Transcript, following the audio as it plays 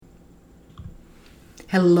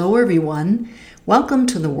Hello, everyone. Welcome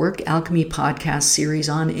to the Work Alchemy podcast series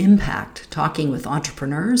on impact, talking with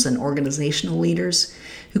entrepreneurs and organizational leaders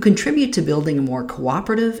who contribute to building a more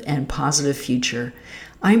cooperative and positive future.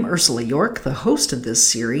 I'm Ursula York, the host of this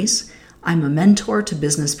series. I'm a mentor to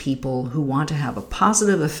business people who want to have a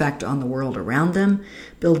positive effect on the world around them,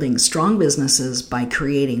 building strong businesses by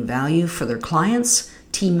creating value for their clients,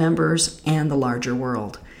 team members, and the larger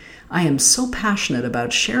world. I am so passionate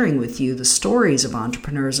about sharing with you the stories of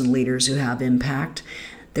entrepreneurs and leaders who have impact.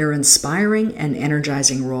 They're inspiring and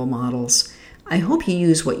energizing role models. I hope you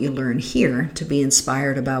use what you learn here to be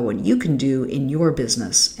inspired about what you can do in your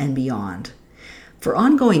business and beyond. For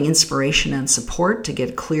ongoing inspiration and support to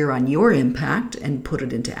get clear on your impact and put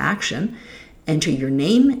it into action, enter your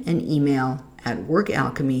name and email at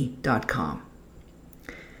workalchemy.com.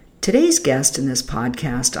 Today's guest in this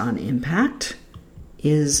podcast on impact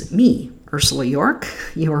is me, Ursula York,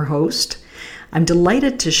 your host. I'm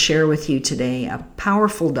delighted to share with you today a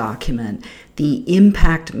powerful document, the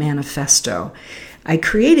Impact Manifesto. I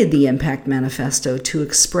created the Impact Manifesto to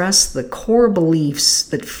express the core beliefs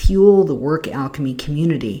that fuel the Work Alchemy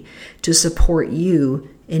community to support you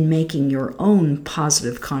in making your own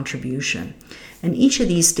positive contribution. And each of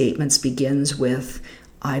these statements begins with,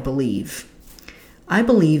 I believe. I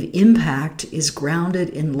believe impact is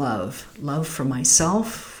grounded in love for myself,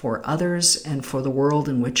 for others, and for the world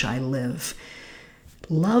in which I live.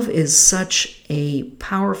 Love is such a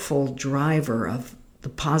powerful driver of the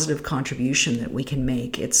positive contribution that we can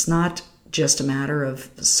make. It's not just a matter of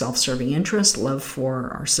self-serving interest, love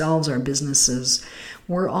for ourselves, our businesses.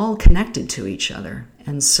 We're all connected to each other.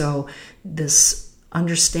 And so this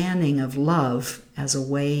understanding of love as a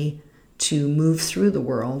way to move through the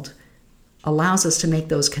world allows us to make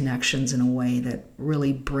those connections in a way that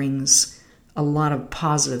really brings a lot of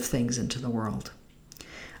positive things into the world.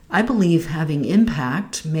 I believe having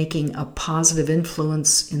impact, making a positive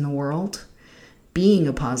influence in the world, being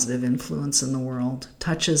a positive influence in the world,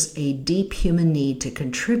 touches a deep human need to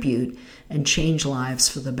contribute and change lives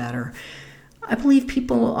for the better. I believe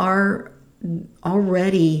people are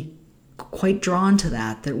already quite drawn to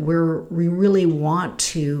that we really want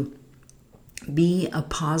to be a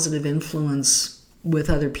positive influence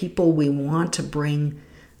with other people. We want to bring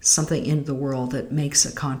something into the world that makes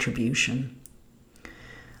a contribution.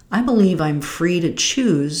 I believe I'm free to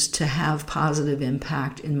choose to have positive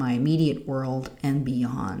impact in my immediate world and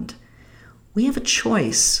beyond. We have a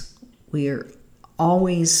choice. We are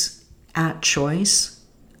always at choice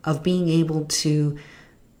of being able to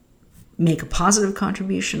make a positive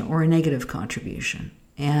contribution or a negative contribution.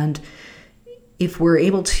 And if we're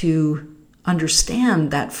able to understand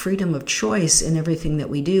that freedom of choice in everything that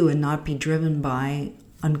we do and not be driven by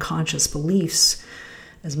unconscious beliefs,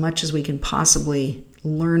 as much as we can possibly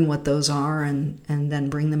learn what those are and then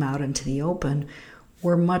bring them out into the open,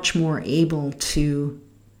 we're much more able to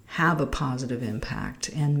have a positive impact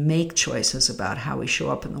and make choices about how we show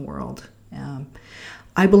up in the world.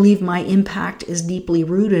 I believe my impact is deeply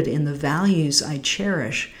rooted in the values I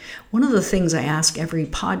cherish. One of the things I ask every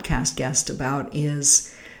podcast guest about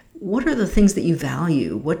is, what are the things that you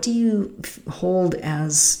value? What do you hold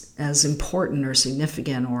as important or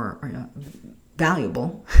significant or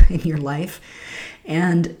valuable in your life?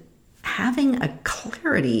 And having a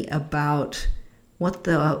clarity about what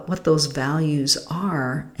those values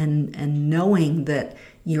are and knowing that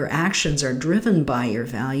your actions are driven by your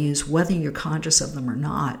values, whether you're conscious of them or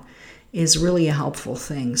not, is really a helpful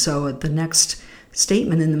thing. So the next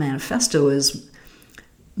statement in the manifesto is,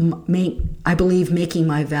 I believe making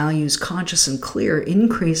my values conscious and clear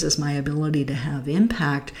increases my ability to have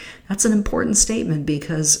impact. That's an important statement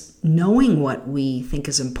because knowing what we think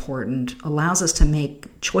is important allows us to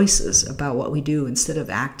make choices about what we do instead of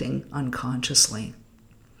acting unconsciously.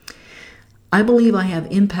 I believe I have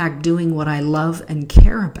impact doing what I love and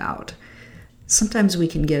care about. Sometimes we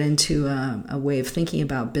can get into a way of thinking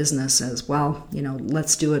about business as, well,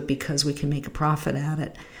 let's do it because we can make a profit at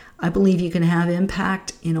it. I believe you can have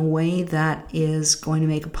impact in a way that is going to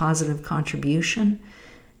make a positive contribution,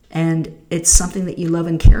 and it's something that you love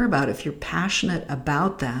and care about. If you're passionate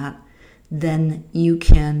about that, then you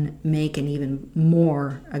can make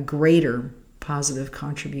a greater positive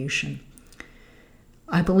contribution.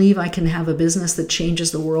 I believe I can have a business that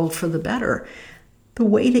changes the world for the better. The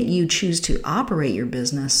way that you choose to operate your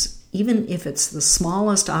business, even if it's the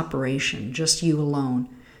smallest operation, just you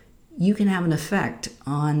alone, you can have an effect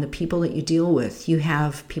on the people that you deal with. You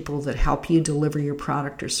have people that help you deliver your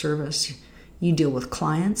product or service. You deal with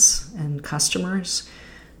clients and customers.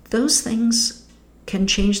 Those things can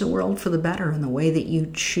change the world for the better in the way that you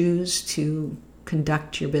choose to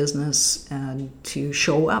conduct your business and to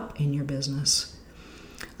show up in your business.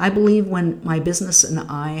 I believe when my business and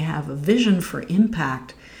I have a vision for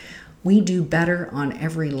impact, we do better on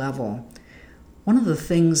every level. One of the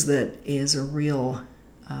things that is a real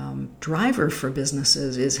driver for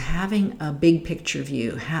businesses is having a big picture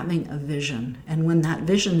view, having a vision. And when that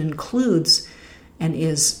vision includes and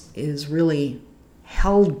is really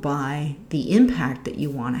held by the impact that you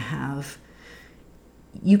want to have,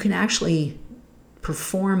 you can actually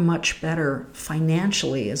perform much better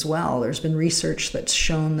financially as well. There's been research that's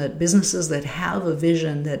shown that businesses that have a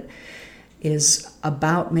vision that is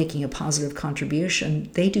about making a positive contribution,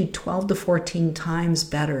 they do 12 to 14 times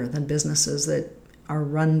better than businesses that are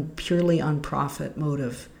run purely on profit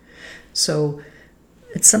motive. So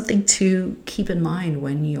it's something to keep in mind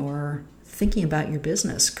when you're thinking about your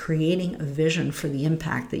business, creating a vision for the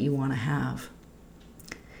impact that you want to have.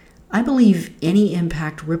 I believe any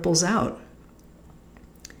impact ripples out.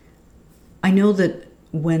 I know that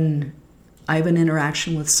when I have an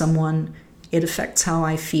interaction with someone, it affects how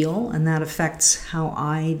I feel, and that affects how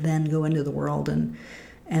I then go into the world and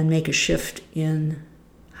make a shift in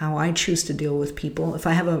how I choose to deal with people. If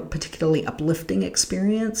I have a particularly uplifting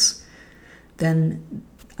experience, then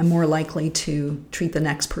I'm more likely to treat the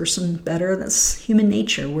next person better. That's human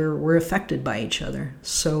nature. We're affected by each other.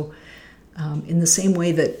 So in the same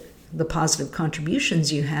way that the positive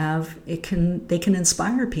contributions you have, they can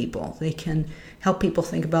inspire people. They can help people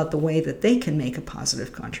think about the way that they can make a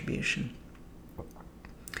positive contribution.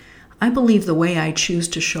 I believe the way I choose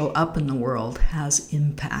to show up in the world has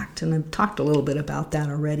impact. And I've talked a little bit about that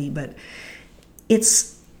already, but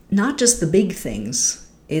it's not just the big things.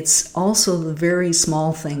 It's also the very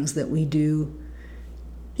small things that we do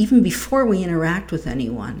even before we interact with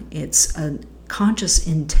anyone. It's a conscious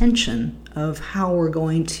intention of how we're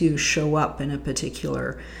going to show up on a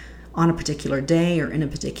particular day or in a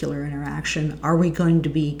particular interaction. Are we going to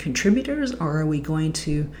be contributors, or are we going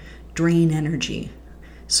to drain energy?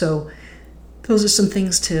 So those are some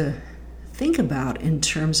things to think about in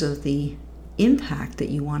terms of the impact that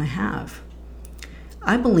you want to have.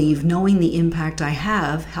 I believe knowing the impact I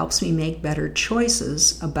have helps me make better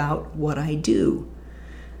choices about what I do.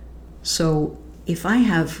 So if I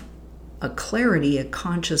have a clarity, a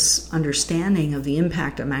conscious understanding of the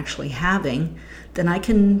impact I'm actually having, then I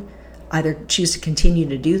can either choose to continue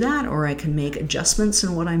to do that, or I can make adjustments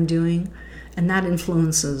in what I'm doing, and that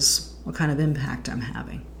influences what kind of impact I'm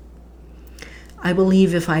having. I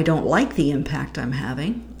believe if I don't like the impact I'm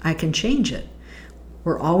having, I can change it.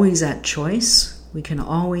 We're always at choice. We can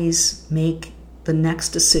always make the next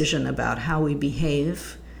decision about how we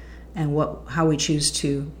behave and how we choose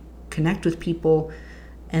to connect with people,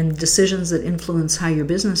 and decisions that influence how your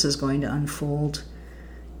business is going to unfold.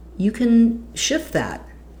 You can shift that.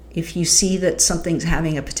 If you see that something's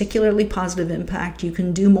having a particularly positive impact, you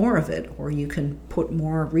can do more of it, or you can put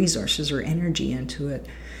more resources or energy into it.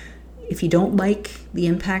 If you don't like the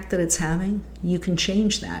impact that it's having, you can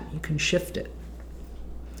change that. You can shift it.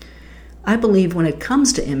 I believe when it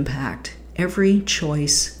comes to impact, every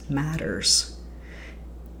choice matters.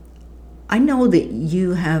 I know that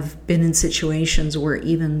you have been in situations where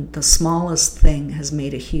even the smallest thing has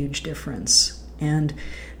made a huge difference. And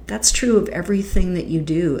that's true of everything that you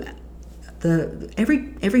do.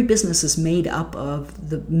 Every business is made up of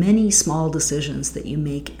the many small decisions that you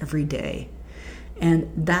make every day. And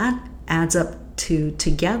that adds up to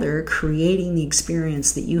together creating the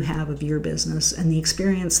experience that you have of your business and the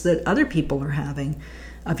experience that other people are having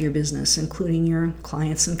of your business, including your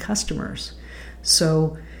clients and customers.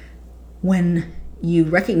 So when you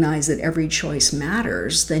recognize that every choice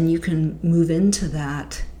matters, then you can move into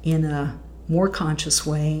that in a more conscious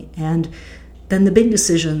way, and then the big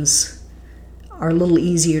decisions are a little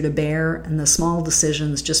easier to bear, and the small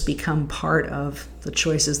decisions just become part of the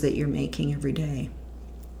choices that you're making every day.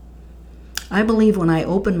 I believe when I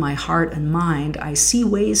open my heart and mind, I see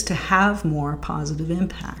ways to have more positive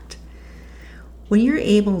impact. When you're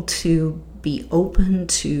able to be open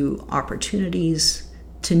to opportunities,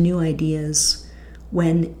 to new ideas,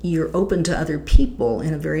 when you're open to other people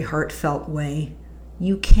in a very heartfelt way,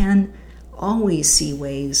 you can always see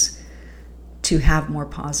ways to have more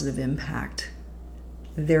positive impact.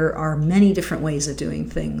 There are many different ways of doing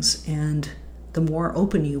things, and the more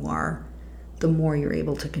open you are, the more you're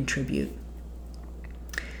able to contribute.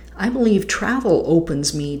 I believe travel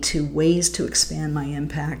opens me to ways to expand my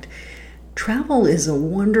impact. Travel is a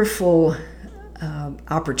wonderful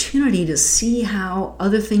opportunity to see how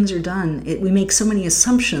other things are done. We make so many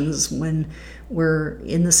assumptions when we're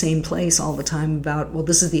in the same place all the time about, well,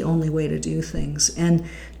 this is the only way to do things. And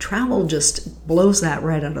travel just blows that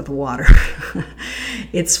right out of the water.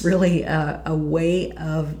 It's really a way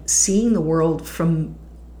of seeing the world from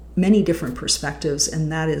many different perspectives,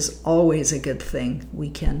 and that is always a good thing. We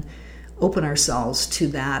can open ourselves to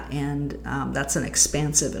that, and that's an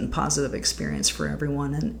expansive and positive experience for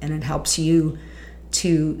everyone, and it helps you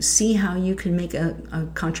to see how you can make a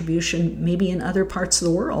contribution maybe in other parts of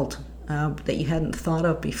the world that you hadn't thought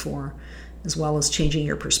of before, as well as changing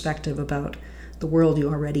your perspective about the world you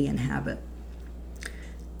already inhabit.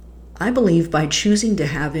 I believe by choosing to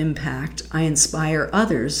have impact, I inspire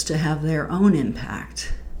others to have their own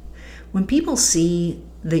impact. When people see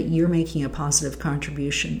that you're making a positive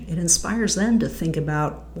contribution, it inspires them to think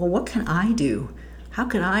about, well, what can I do? How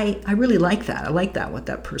can I really like that. I like that, what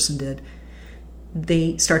that person did.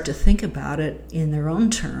 They start to think about it in their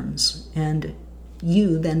own terms, and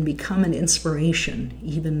you then become an inspiration,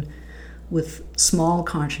 even with small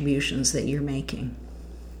contributions that you're making.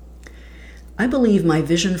 I believe my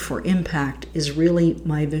vision for impact is really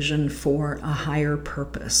my vision for a higher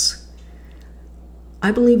purpose.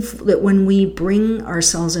 I believe that when we bring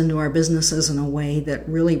ourselves into our businesses in a way that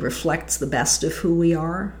really reflects the best of who we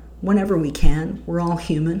are, whenever we can, we're all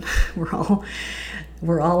human,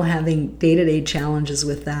 we're all having day-to-day challenges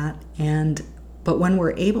with that, but when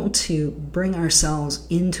we're able to bring ourselves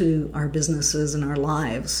into our businesses and our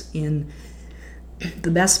lives in the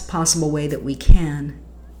best possible way that we can,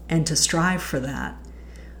 and to strive for that,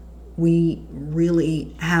 we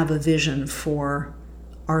really have a vision for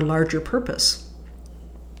our larger purpose.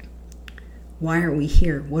 Why are we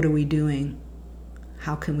here? What are we doing?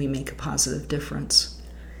 How can we make a positive difference?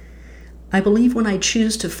 I believe when I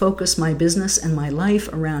choose to focus my business and my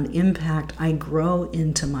life around impact, I grow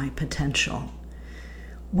into my potential.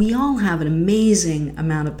 We all have an amazing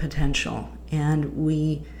amount of potential,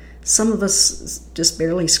 and some of us just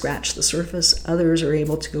barely scratch the surface. Others are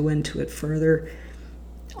able to go into it further.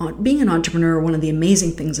 Being an entrepreneur, one of the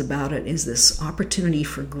amazing things about it is this opportunity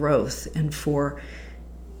for growth and for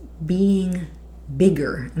being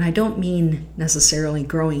bigger. And I don't mean necessarily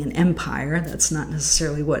growing an empire. That's not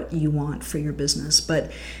necessarily what you want for your business,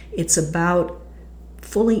 but it's about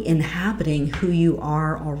fully inhabiting who you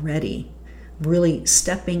are already, really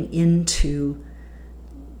stepping into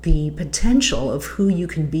the potential of who you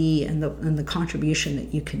can be and the contribution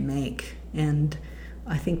that you can make. And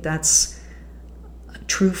I think that's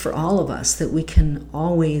true for all of us, that we can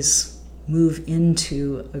always move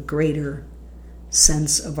into a greater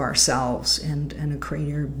sense of ourselves and a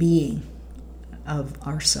greater being of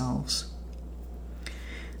ourselves.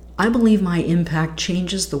 I believe my impact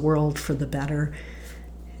changes the world for the better,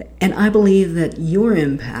 and I believe that your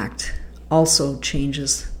impact also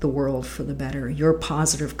changes the world for the better. Your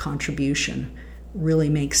positive contribution really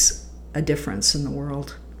makes a difference in the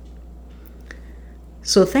world.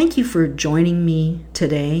 So thank you for joining me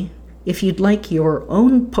today. If you'd like your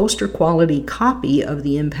own poster quality copy of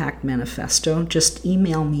the Impact Manifesto, just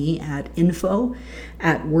email me at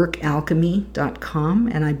info@workalchemy.com,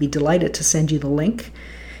 and I'd be delighted to send you the link.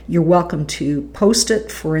 You're welcome to post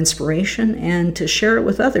it for inspiration and to share it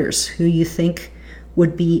with others who you think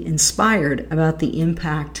would be inspired about the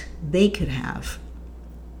impact they could have.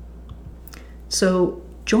 So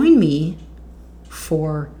join me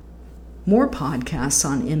for more podcasts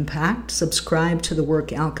on impact. Subscribe to the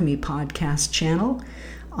Work Alchemy podcast channel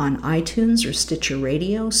on iTunes or Stitcher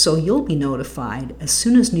Radio so you'll be notified as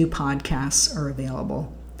soon as new podcasts are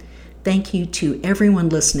available. Thank you to everyone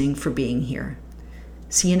listening for being here.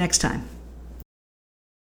 See you next time.